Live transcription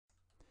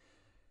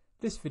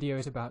This video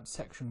is about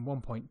section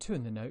 1.2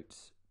 in the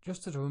notes.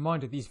 Just as a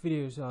reminder, these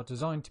videos are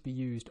designed to be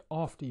used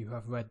after you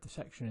have read the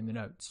section in the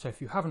notes. So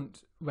if you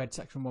haven't read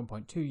section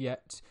 1.2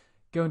 yet,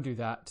 go and do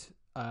that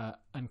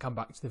and come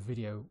back to the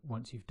video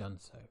once you've done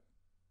so.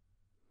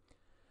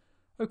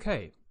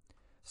 Okay,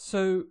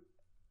 so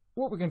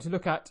what we're going to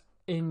look at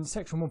in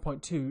section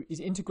 1.2 is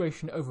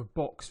integration over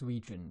box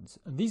regions.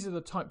 And these are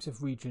the types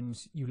of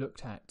regions you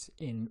looked at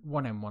in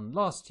 1M1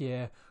 last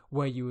year,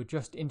 where you were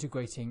just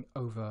integrating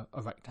over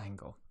a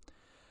rectangle.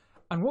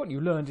 And what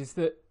you learned is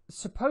that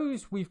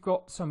suppose we've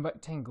got some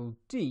rectangle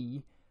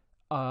D,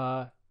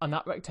 and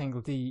that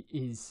rectangle D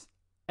is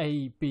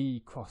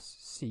AB cross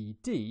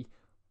CD.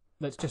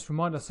 Let's just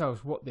remind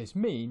ourselves what this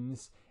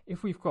means.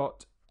 If we've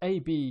got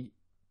AB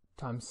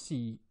times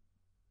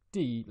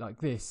CD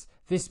like this,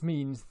 this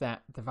means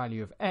that the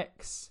value of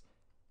X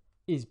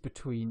is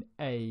between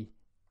A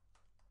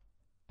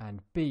and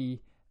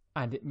B,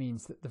 and it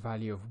means that the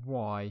value of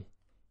Y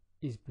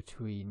is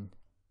between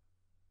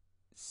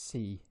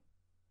C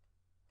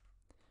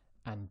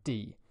and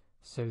D.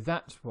 So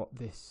that's what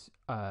this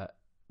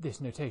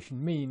this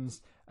notation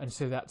means, and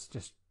so that's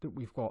just that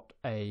we've got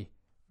a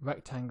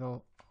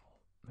rectangle.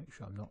 Make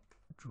sure I'm not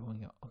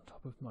drawing it on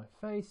top of my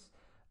face.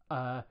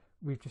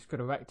 We've just got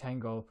a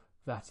rectangle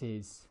that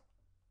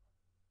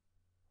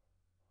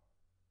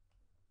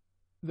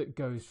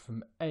goes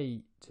from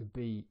A to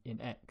B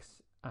in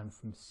X and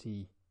from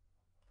C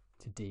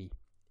to D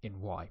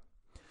in Y.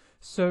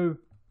 So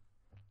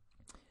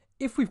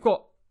if we've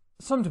got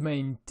some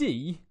domain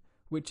D,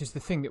 which is the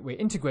thing that we're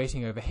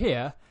integrating over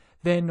here,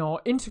 then our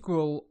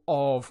integral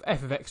of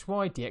f of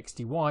xy dx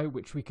dy,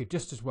 which we could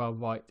just as well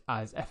write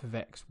as f of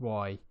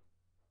xy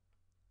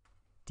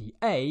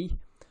dA,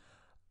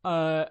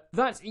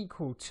 that's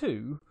equal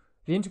to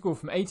the integral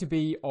from a to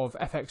b of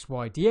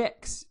fxy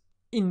dx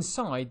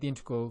inside the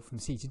integral from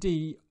c to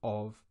d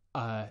of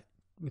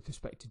with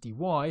respect to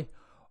dy,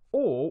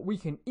 or we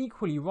can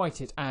equally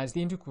write it as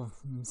the integral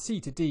from c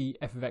to d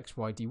f of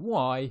xy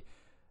dy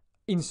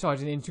inside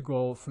an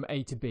integral from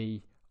a to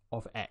b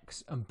of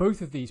x, and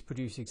both of these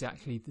produce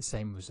exactly the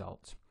same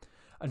result.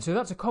 And so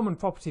that's a common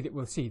property that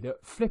we'll see,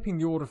 that flipping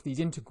the order of these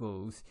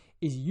integrals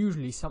is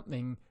usually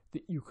something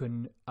that you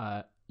can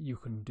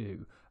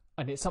do,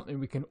 and it's something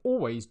we can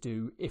always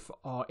do if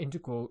our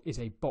integral is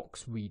a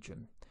box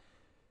region.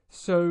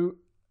 So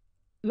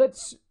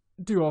let's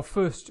do our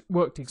first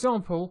worked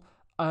example.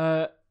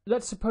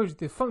 Let's suppose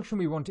the function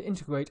we want to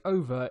integrate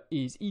over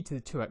is e to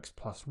the 2x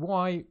plus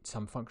y,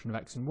 some function of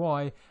x and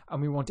y,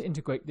 and we want to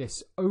integrate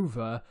this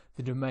over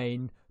the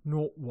domain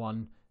 0,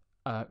 1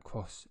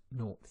 cross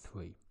 0,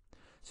 3.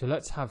 So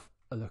let's have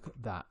a look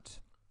at that.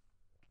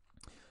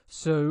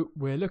 So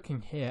we're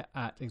looking here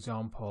at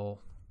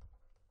example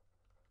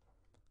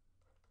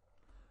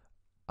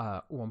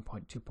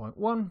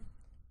 1.2.1,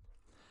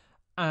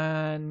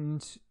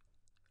 and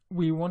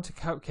we want to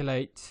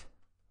calculate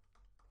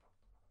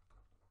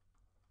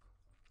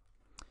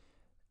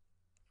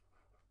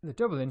the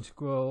double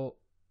integral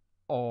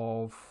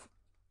of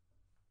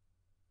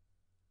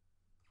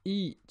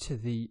e to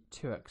the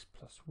 2x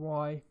plus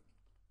y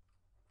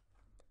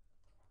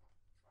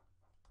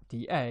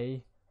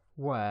dA,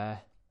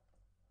 where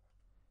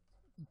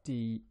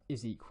d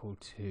is equal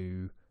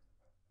to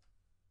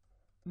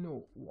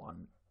 0,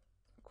 1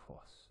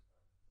 cross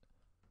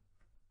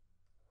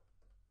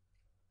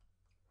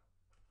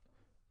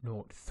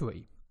 0,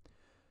 3.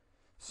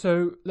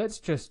 So let's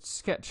just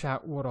sketch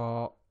out what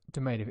our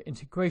domain of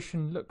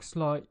integration looks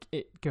like.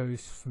 It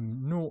goes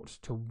from 0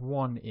 to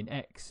 1 in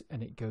x,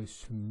 and it goes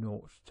from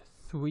 0 to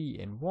 3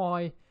 in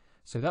y.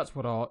 So that's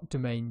what our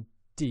domain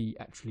D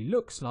actually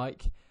looks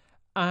like.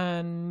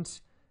 And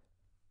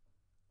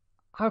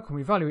how can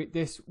we evaluate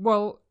this?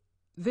 Well,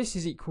 this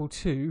is equal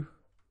to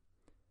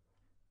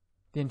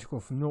the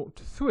integral from 0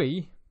 to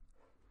 3,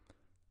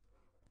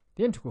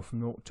 the integral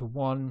from 0 to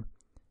 1,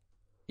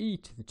 e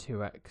to the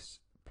 2x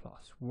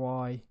plus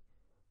y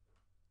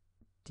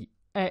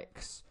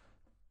dx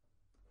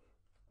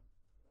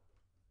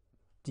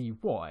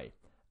dy.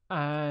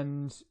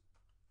 And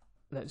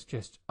let's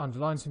just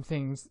underline some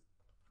things.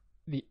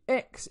 The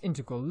x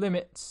integral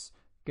limits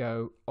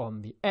go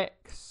on the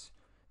x,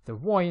 the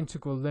y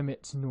integral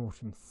limits 0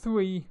 and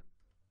 3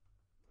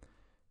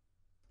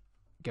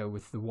 go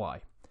with the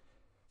y.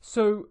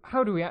 So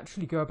how do we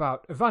actually go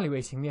about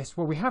evaluating this?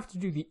 Well, we have to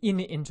do the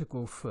inner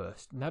integral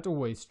first, and that's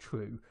always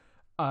true.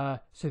 So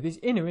this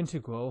inner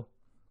integral,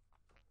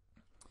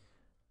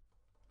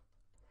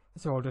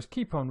 so I'll just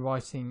keep on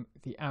writing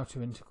the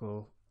outer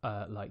integral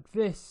like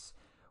this.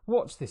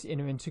 What's this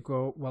inner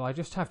integral? Well, I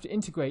just have to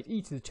integrate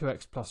e to the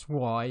 2x plus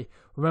y.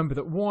 Remember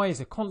that y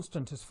is a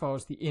constant as far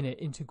as the inner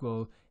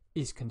integral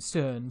is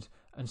concerned,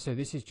 and so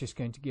this is just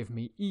going to give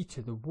me e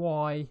to the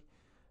y,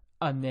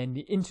 and then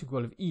the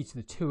integral of e to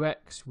the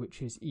 2x,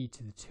 which is e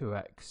to the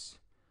 2x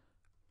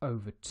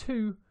over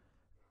 2,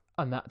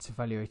 and that's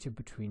evaluated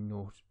between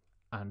 0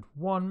 and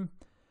 1.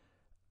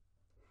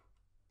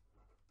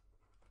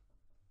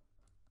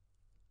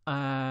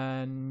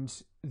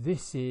 And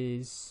this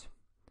is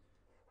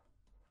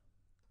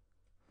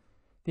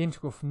the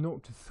integral from 0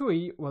 to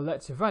 3, well,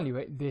 let's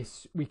evaluate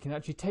this. We can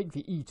actually take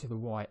the e to the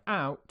y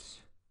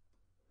out,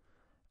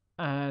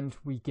 and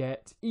we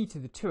get e to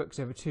the 2x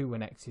over 2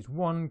 when x is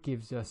 1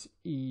 gives us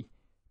e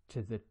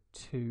to the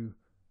 2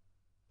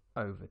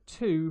 over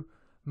 2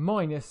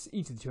 minus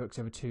e to the 2x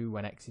over 2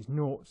 when x is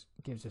 0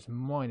 gives us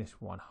minus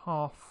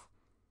 1/2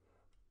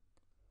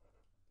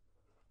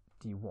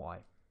 dy.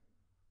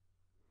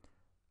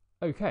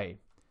 Okay,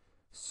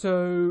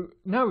 so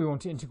now we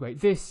want to integrate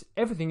this.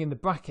 Everything in the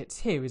brackets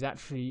here is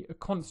actually a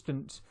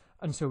constant,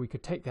 and so we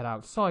could take that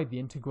outside the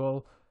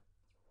integral.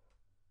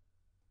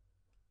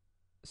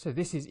 So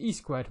this is e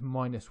squared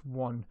minus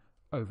 1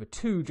 over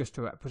 2, just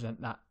to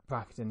represent that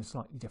bracket in a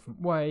slightly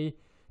different way,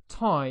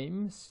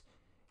 times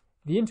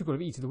the integral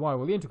of e to the y.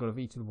 Well, the integral of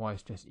e to the y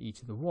is just e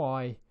to the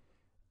y.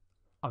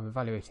 I'm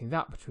evaluating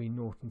that between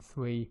 0 and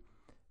 3,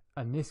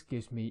 and this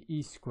gives me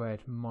e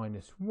squared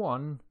minus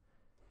 1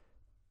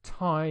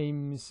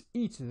 times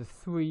e to the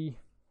 3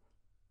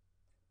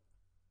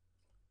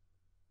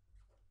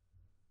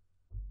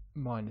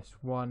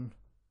 minus 1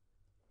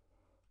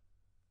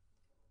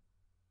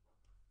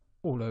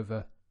 all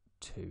over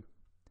 2.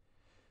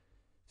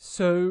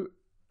 So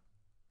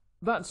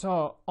that's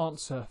our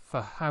answer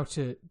for how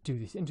to do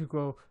this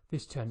integral.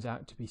 This turns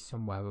out to be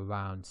somewhere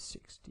around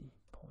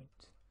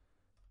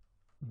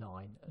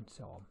 60.9 and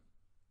so on.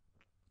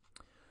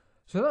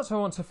 So that's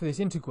our answer for this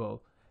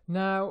integral.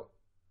 Now,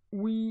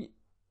 we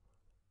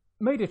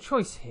made a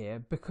choice here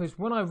because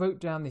when I wrote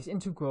down this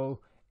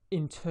integral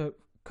into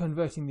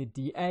converting the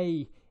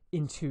dA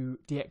into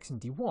dx and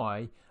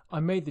dy, I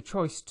made the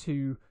choice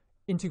to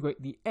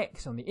integrate the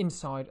x on the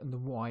inside and the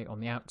y on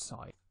the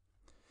outside.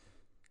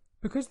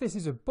 Because this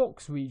is a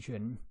box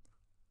region,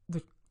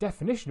 the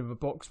definition of a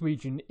box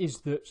region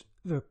is that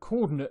the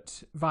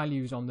coordinate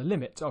values on the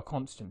limits are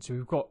constant. So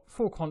we've got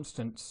 4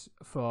 constants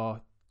for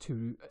our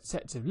 2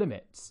 sets of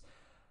limits.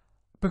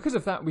 Because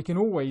of that, we can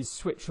always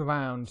switch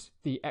around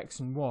the x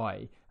and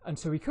y, and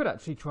so we could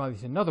actually try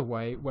this another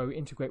way where we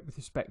integrate with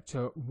respect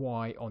to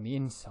y on the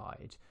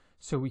inside.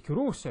 So we could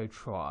also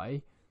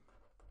try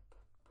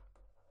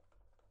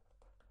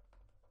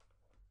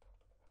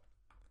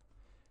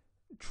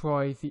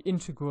the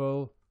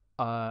integral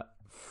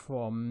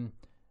from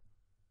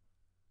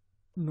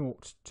 0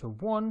 to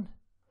 1,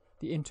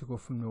 the integral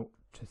from 0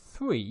 to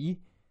 3,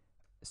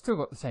 still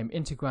got the same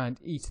integrand,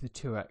 e to the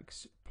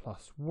 2x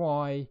plus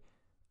y,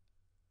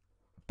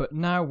 but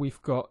now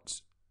we've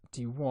got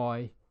dy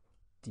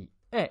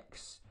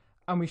dx,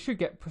 and we should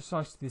get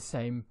precisely the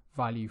same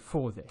value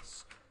for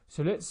this.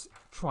 So let's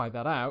try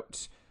that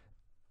out.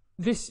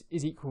 This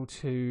is equal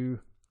to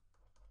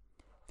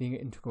the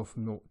integral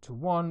from 0 to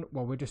 1.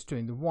 Well, we're just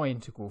doing the y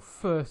integral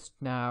first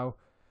now.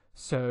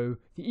 So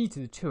the e to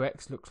the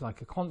 2x looks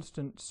like a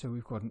constant, so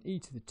we've got an e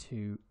to the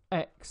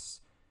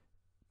 2x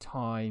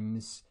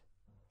times,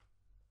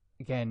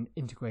 again,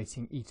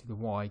 integrating e to the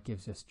y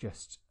gives us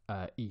just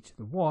e to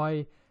the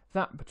y.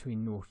 That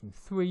between 0 and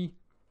 3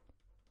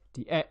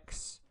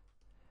 dx,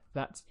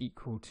 that's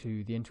equal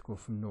to the integral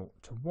from 0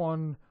 to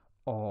 1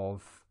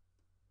 of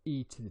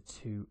e to the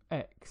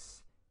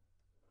 2x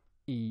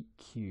e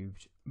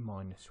cubed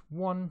minus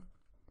 1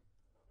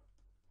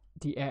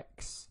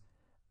 dx,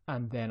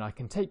 and then I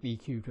can take the e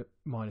cubed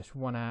minus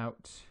 1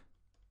 out,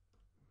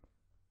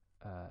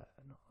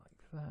 not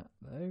like that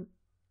though,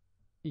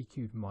 e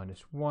cubed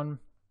minus 1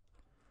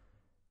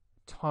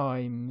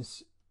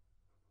 times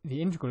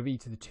the integral of e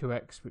to the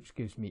 2x, which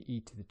gives me e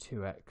to the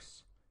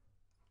 2x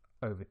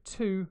over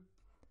 2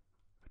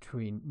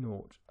 between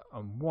 0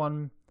 and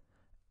 1,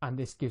 and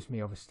this gives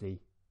me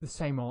obviously the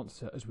same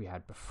answer as we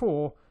had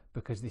before,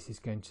 because this is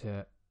going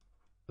to,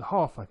 the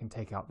half I can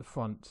take out the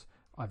front.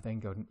 I've then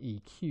got an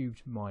e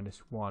cubed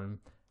minus 1,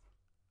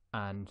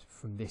 and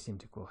from this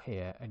integral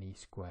here an e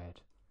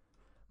squared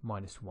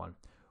minus 1,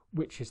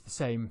 which is the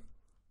same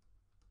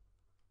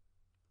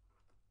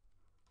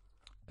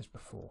as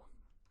before.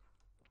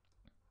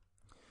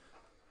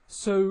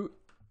 So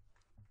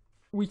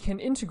we can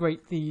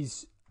integrate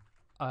these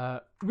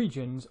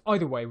regions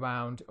either way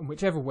round, and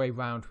whichever way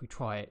round we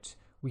try it,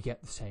 we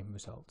get the same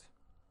result.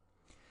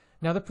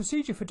 Now the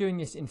procedure for doing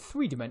this in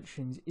 3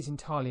 dimensions is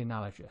entirely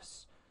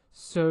analogous.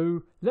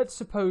 So let's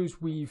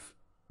suppose we've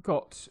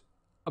got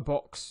a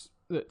box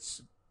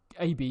that's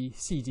AB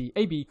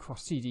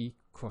cross CD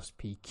cross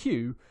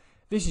PQ.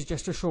 This is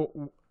just a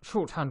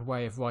shorthand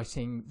way of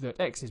writing that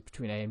x is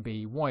between A and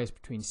B, y is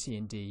between C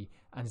and D,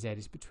 and z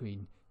is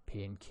between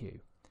P and Q.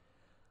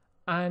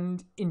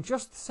 And in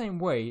just the same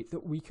way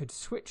that we could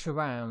switch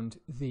around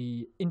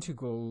the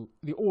integral,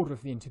 the order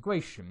of the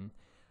integration,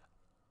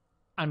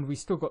 and we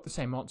still got the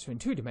same answer in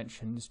 2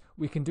 dimensions,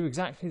 we can do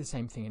exactly the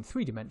same thing in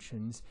 3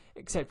 dimensions,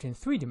 except in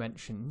 3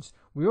 dimensions,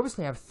 we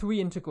obviously have 3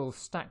 integrals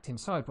stacked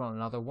inside one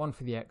another, one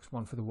for the x,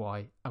 one for the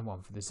y, and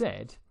one for the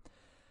z.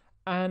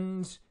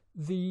 And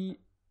the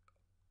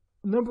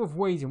number of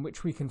ways in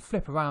which we can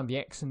flip around the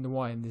x and the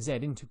y and the z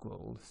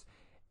integrals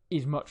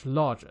is much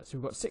larger. So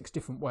we've got 6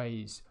 different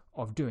ways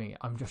of doing it.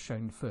 I'm just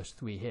showing the first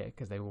 3 here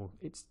because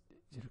it's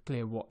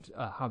clear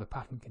how the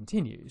pattern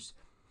continues.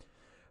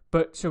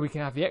 But so we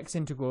can have the x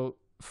integral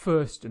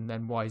first and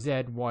then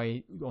yz,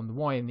 y on the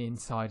y on the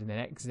inside and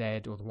then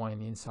xz, or the y on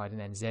the inside and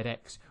then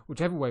zx,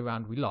 whichever way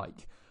around we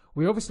like.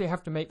 We obviously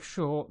have to make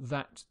sure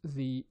that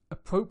the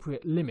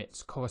appropriate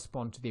limits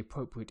correspond to the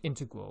appropriate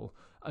integral,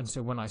 and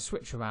so when I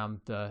switch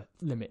around the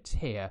limits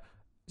here,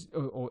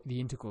 or the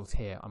integrals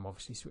here, I'm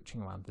obviously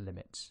switching around the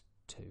limits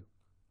too.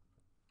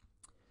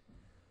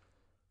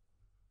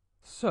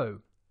 So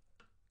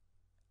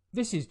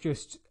this is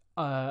just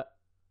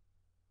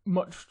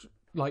much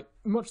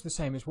the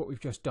same as what we've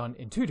just done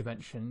in 2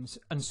 dimensions,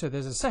 and so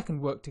there's a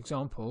second worked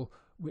example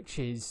which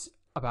is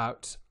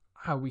about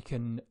how we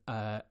can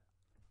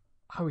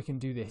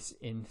do this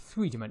in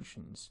 3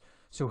 dimensions.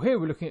 So here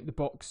we're looking at the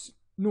box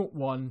 0,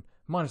 1,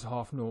 minus a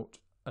half, 0,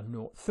 and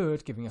 0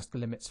 third, giving us the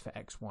limits for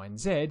x, y, and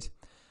z,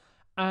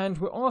 and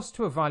we're asked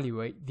to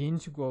evaluate the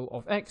integral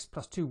of x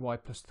plus 2y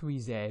plus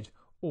 3z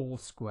all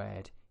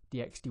squared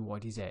dx, dy,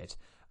 dz,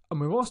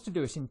 and we're asked to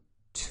do it in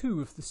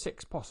 2 of the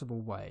 6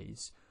 possible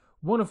ways,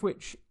 one of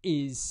which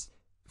is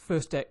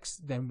first x,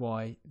 then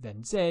y,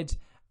 then z,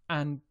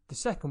 and the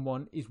second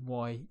one is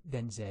y,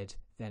 then z,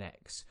 then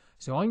x.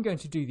 So I'm going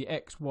to do the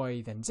x,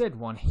 y, then z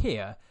one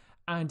here,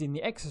 and in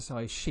the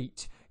exercise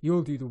sheet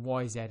you'll do the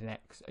y, z, and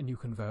x, and you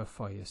can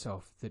verify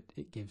yourself that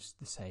it gives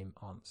the same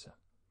answer.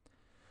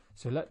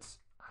 So let's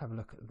have a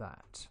look at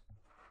that.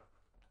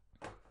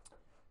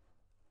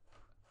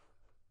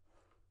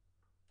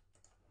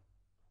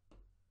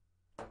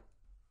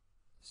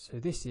 So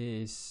this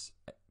is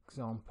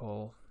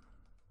example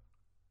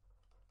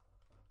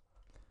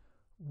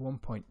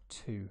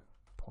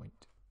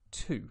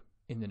 1.2.2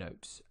 in the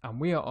notes, and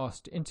we are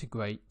asked to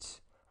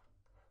integrate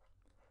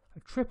a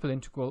triple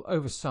integral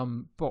over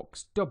some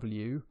box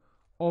W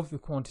of the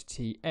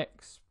quantity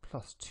x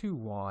plus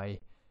 2y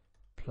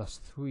plus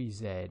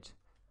 3z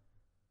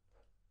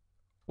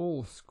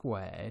all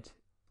squared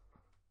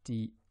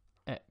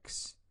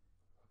dx,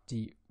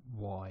 dy,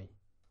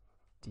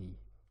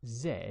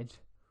 dz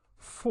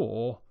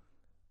for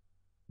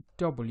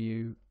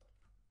W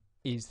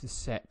is the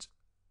set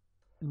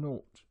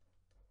 0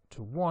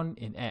 to 1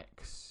 in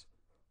x,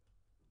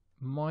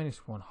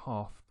 minus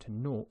 1/2 to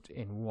 0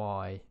 in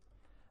y,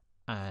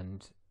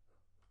 and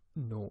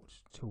 0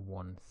 to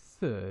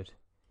 1/3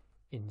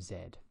 in z.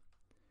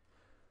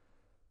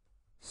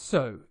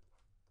 So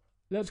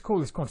let's call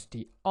this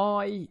quantity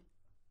I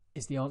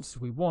is the answer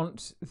we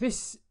want.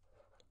 This,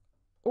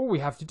 all we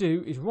have to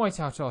do is write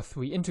out our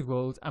 3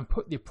 integrals and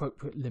put the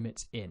appropriate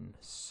limits in.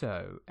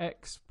 So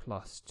x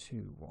plus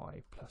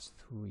 2y plus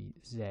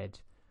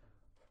 3z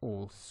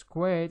all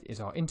squared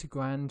is our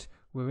integrand.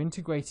 We're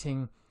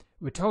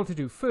told to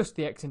do first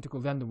the x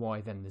integral, then the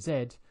y, then the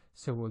z.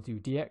 So we'll do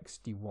dx,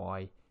 dy,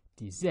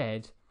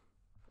 dz.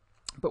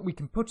 But we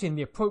can put in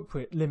the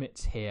appropriate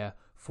limits here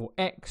for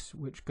x,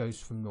 which goes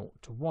from 0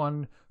 to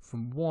 1,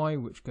 from y,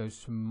 which goes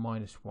from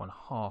minus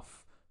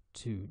 1/2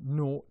 to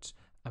 0,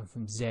 and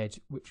from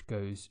z, which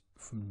goes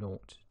from 0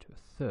 to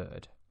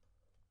 1/3.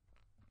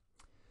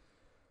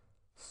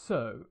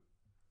 So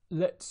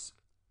let's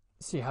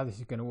see how this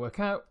is going to work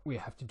out. We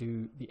have to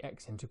do the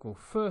x integral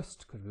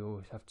first, because we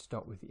always have to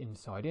start with the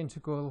inside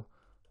integral.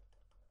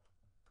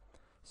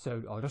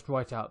 So I'll just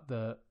write out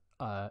the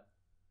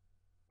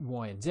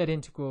y and z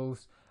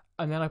integrals,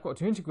 and then I've got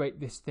to integrate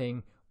this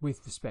thing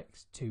with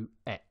respect to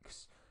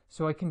x.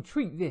 So I can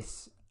treat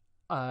this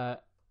a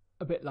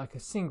bit like a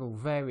single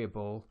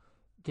variable,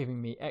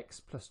 giving me x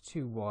plus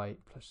 2y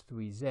plus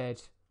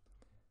 3z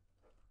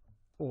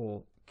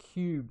all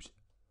cubed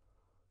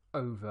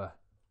over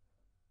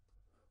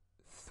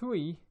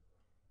 3,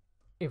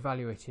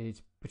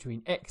 evaluated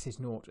between x is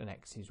 0 and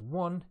x is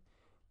 1.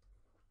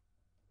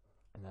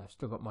 And I've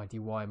still got my dy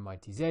and my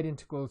dz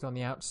integrals on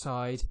the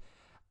outside,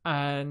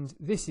 and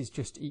this is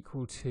just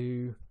equal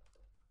to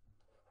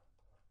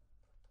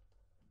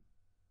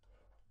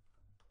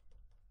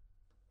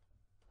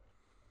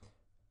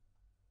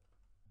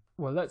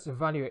well, let's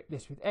evaluate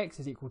this with x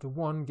is equal to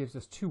 1, gives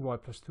us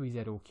 2y plus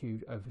 3z all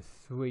cubed over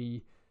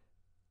 3,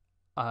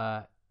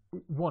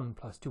 1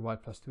 plus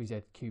 2y plus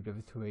 3z cubed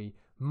over 3,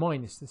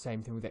 minus the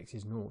same thing with x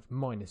is 0,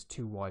 minus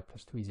 2y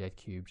plus 3z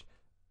cubed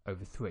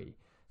over 3.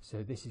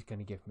 So this is going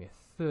to give me a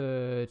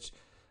third,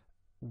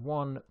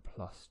 1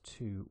 plus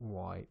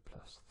 2y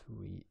plus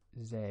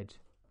 3z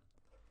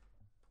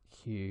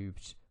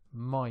cubed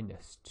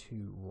minus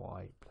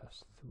 2y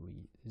plus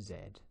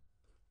 3z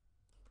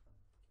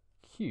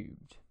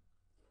cubed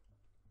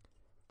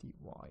dy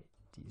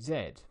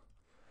dz.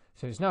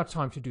 So it's now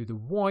time to do the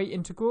y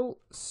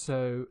integral,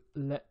 so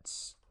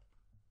let's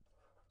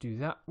do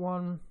that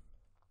one.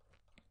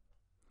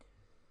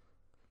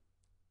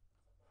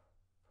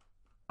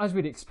 As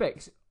we'd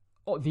expect,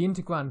 the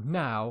integrand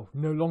now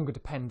no longer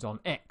depends on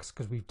x,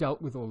 because we've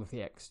dealt with all of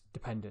the x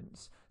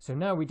dependence. So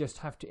now we just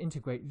have to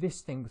integrate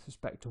this thing with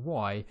respect to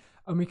y,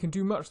 and we can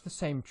do much the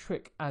same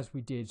trick as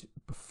we did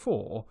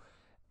before.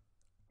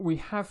 We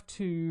have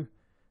to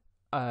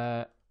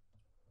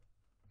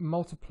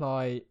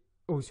multiply,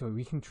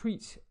 we can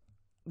treat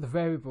the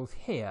variables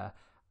here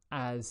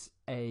as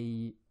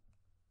a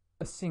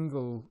a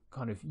single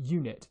kind of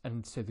unit,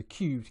 and so the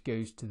cubed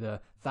goes to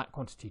that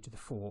quantity to the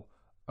 4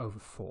 over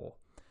 4.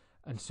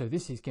 And so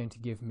this is going to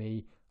give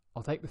me,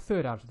 I'll take the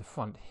third out of the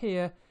front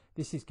here,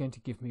 this is going to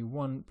give me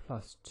 1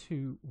 plus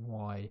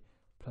 2y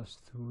plus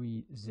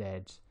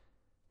 3z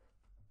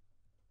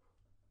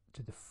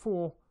to the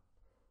 4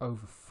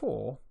 over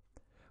 4,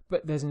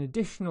 but there's an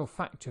additional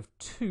factor of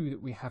 2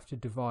 that we have to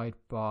divide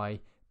by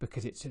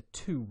because it's a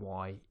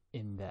 2y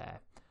in there.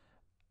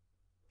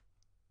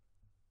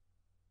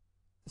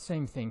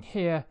 Same thing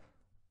here,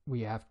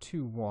 we have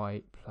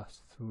 2y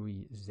plus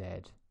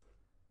 3z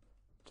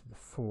to the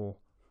 4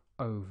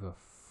 over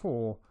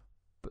 4,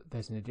 but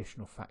there's an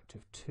additional factor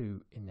of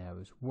 2 in there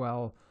as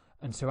well.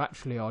 And so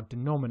actually our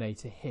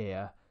denominator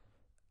here,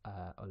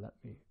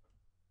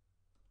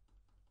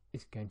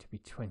 is going to be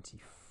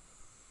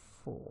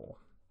 24.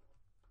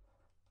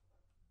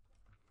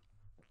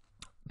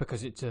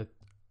 Because it's a...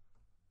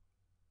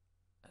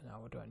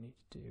 Now what do I need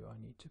to do? I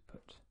need to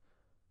put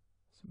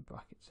some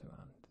brackets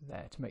around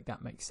there to make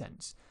that make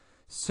sense.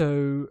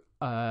 So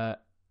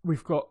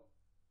we've got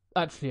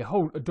actually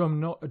a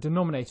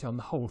denominator on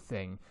the whole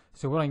thing.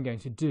 So what I'm going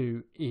to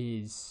do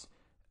is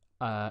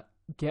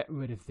get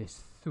rid of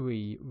this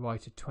 3,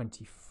 write a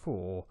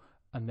 24,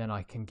 and then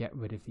I can get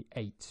rid of the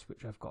 8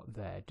 which I've got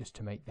there, just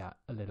to make that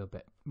a little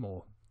bit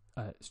more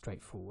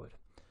straightforward.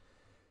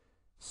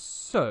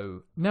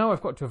 So now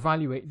I've got to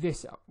evaluate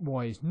this.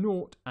 Y is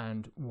 0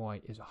 and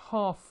y is a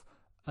half,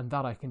 and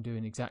that I can do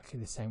in exactly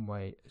the same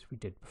way as we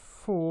did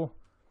before.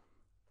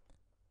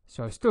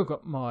 So I've still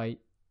got my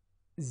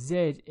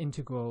z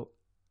integral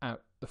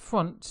out the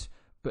front,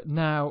 but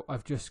now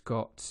I've just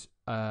got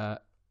 1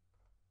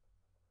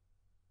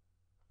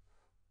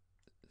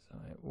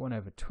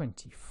 over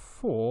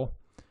 24,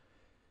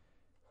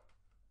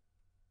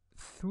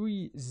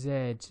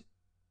 3z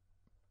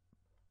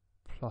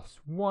plus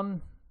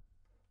 1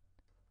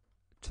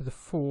 to the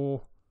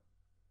 4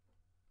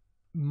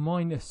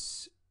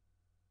 minus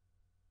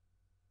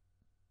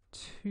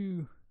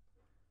 2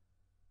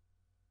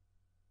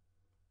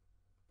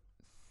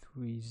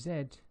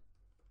 3z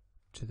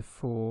to the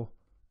 4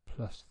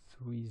 plus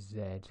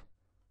 3z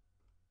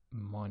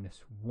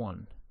minus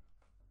 1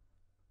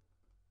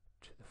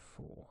 to the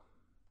 4.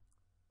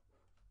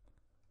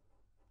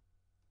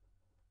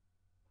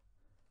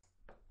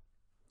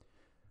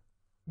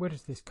 Where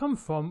does this come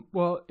from?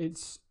 Well,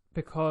 it's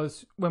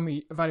because when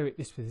we evaluate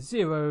this with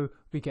 0,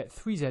 we get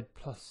 3z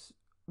plus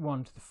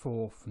 1 to the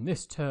 4 from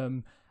this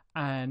term,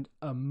 and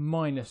a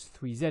minus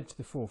 3z to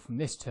the 4 from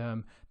this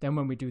term. Then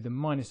when we do the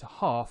minus a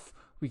half,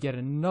 we get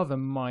another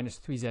minus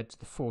 3z to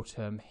the 4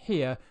 term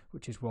here,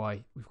 which is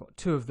why we've got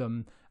 2 of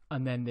them,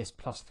 and then this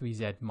plus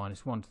 3z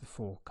minus 1 to the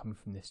 4 coming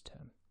from this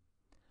term.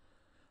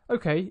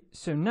 Okay,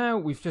 so now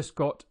we've just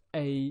got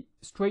a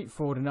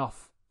straightforward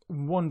enough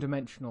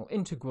one-dimensional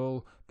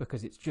integral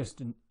because it's just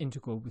an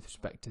integral with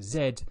respect to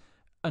z,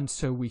 and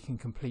so we can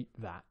complete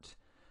that.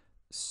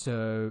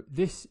 So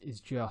this is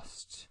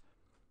just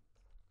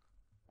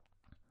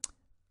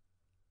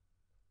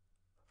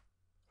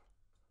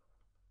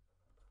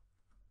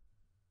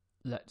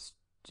let's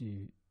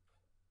do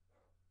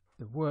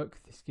the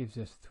work. This gives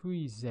us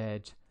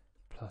 3z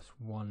plus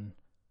 1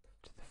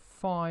 to the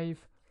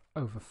 5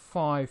 over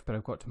 5, but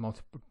I've got to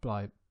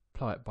multiply it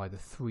by the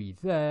 3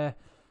 there,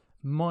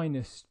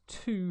 minus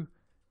 2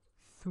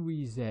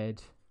 3z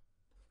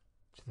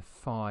to the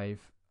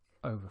 5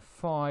 over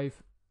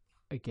 5,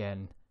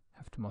 again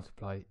have to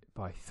multiply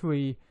by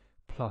 3,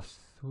 plus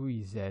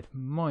 3z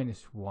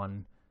minus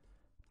 1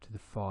 to the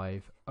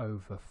 5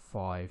 over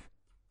 5,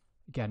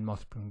 again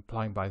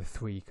multiplying by the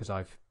 3 because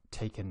I've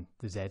taken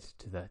the z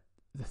to the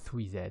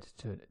 3z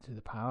to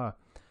the power,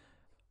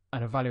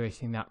 and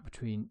evaluating that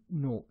between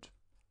 0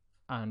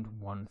 and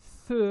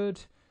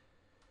 1/3.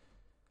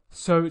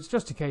 So it's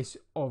just a case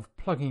of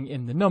plugging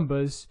in the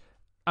numbers,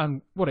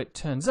 and what it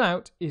turns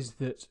out is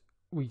that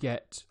we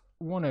get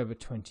 1 over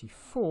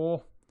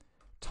 24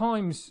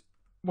 times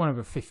 1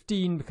 over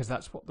 15, because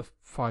that's what the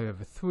 5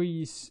 over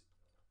 3s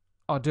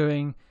are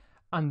doing,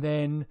 and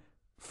then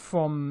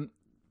from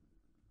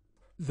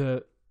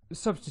the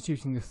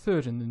substituting the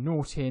third and the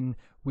naught in,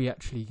 we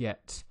actually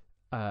get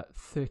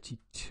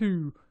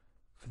 32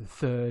 for the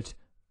third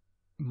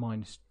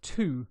minus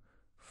 2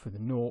 for the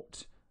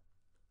naught,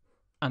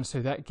 and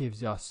so that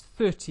gives us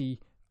 30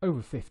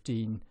 over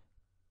 15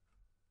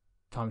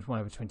 times 1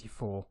 over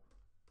 24,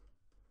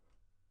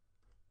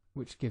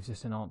 which gives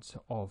us an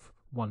answer of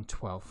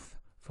 1/12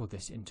 for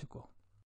this integral.